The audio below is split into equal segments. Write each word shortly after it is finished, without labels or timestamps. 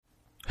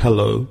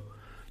Hello,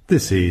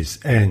 this is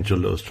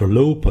Angelo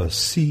Stralopa,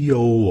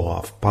 CEO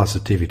of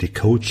Positivity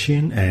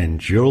Coaching,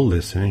 and you're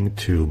listening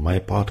to my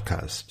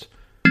podcast.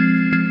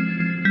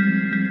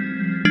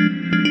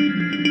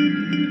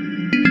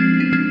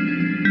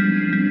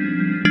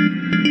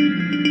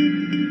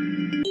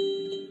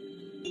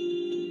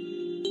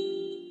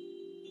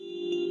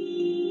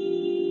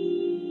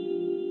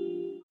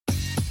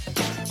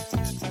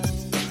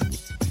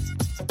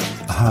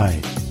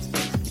 Hi,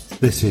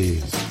 this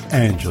is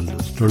Angelo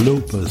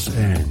Stralopas,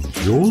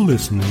 and you're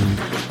listening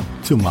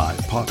to my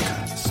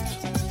podcast.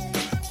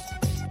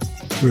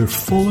 We're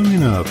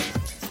following up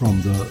from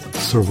the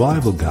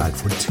survival guide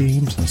for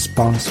teams and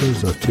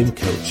sponsors of team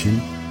coaching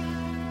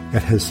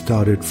that has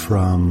started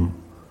from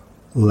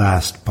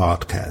last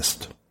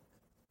podcast.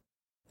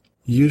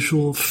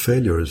 Usual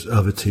failures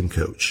of a team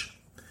coach.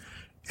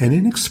 An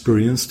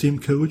inexperienced team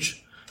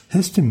coach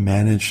has to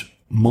manage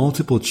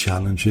multiple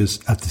challenges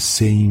at the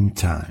same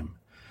time.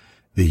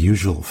 The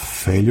usual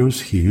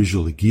failures he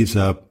usually gives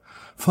up,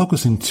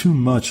 focusing too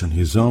much on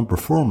his own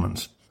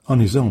performance,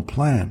 on his own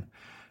plan,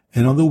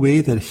 and on the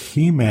way that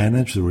he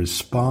managed to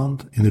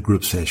respond in the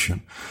group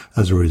session.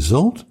 As a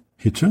result,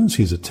 he turns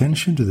his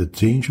attention to the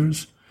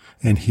dangers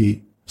and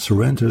he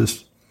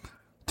surrenders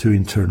to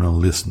internal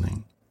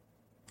listening.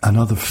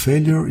 Another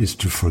failure is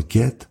to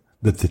forget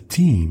that the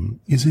team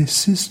is a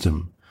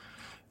system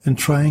and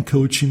try and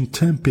coaching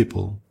 10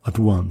 people at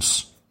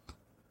once.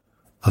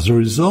 As a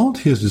result,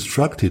 he is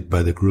distracted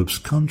by the group's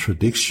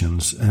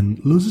contradictions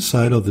and loses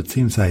sight of the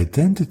team's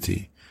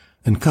identity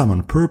and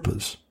common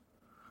purpose.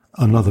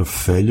 Another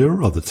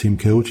failure of the team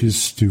coach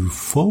is to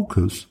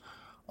focus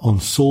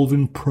on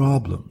solving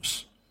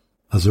problems.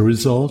 As a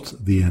result,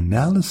 the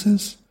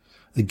analysis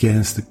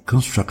against the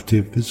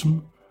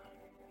constructivism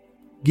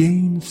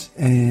gains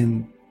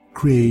and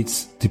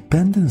creates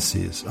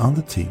dependencies on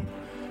the team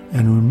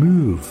and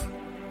remove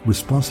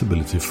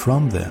responsibility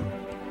from them.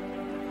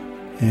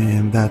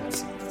 And that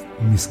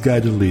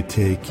misguidedly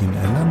taking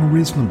an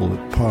unreasonable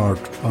part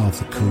of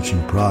the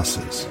coaching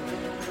process.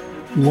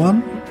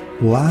 One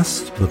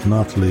last but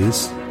not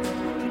least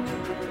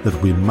that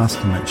we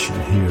must mention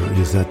here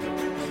is that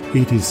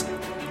it is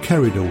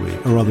carried away,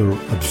 or rather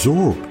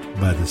absorbed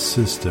by the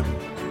system,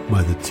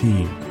 by the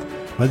team.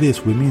 By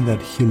this we mean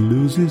that he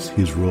loses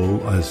his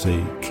role as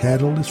a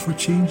catalyst for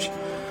change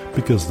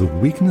because the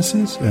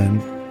weaknesses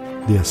and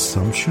the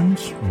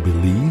assumptions,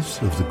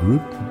 beliefs of the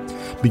group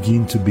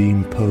begin to be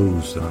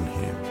imposed on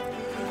him.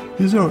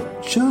 These are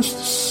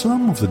just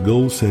some of the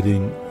goal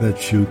setting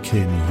that you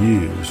can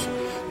use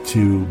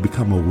to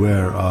become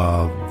aware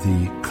of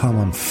the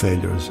common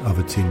failures of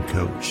a team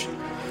coach.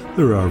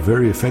 There are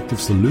very effective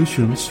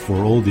solutions for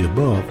all the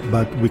above,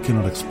 but we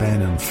cannot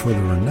expand on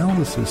further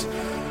analysis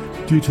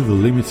due to the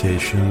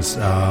limitations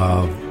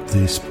of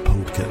this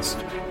podcast.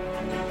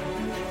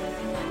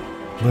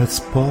 Let's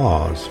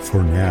pause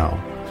for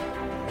now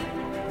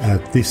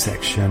at this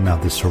section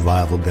of the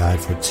survival guide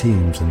for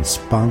teams and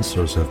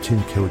sponsors of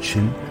team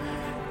coaching,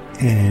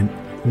 and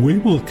we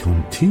will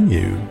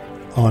continue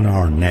on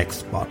our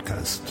next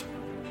podcast.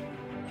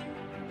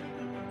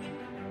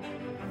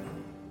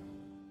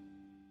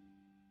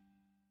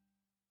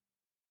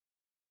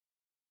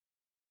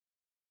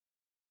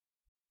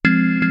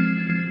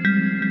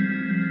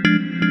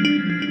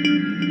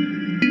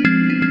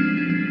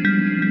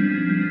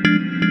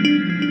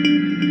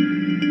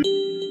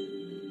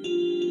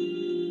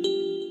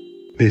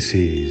 This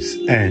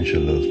is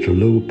Angelo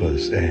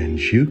Stralopas, and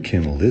you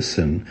can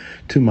listen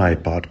to my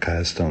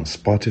podcast on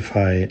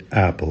Spotify,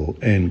 Apple,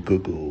 and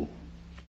Google.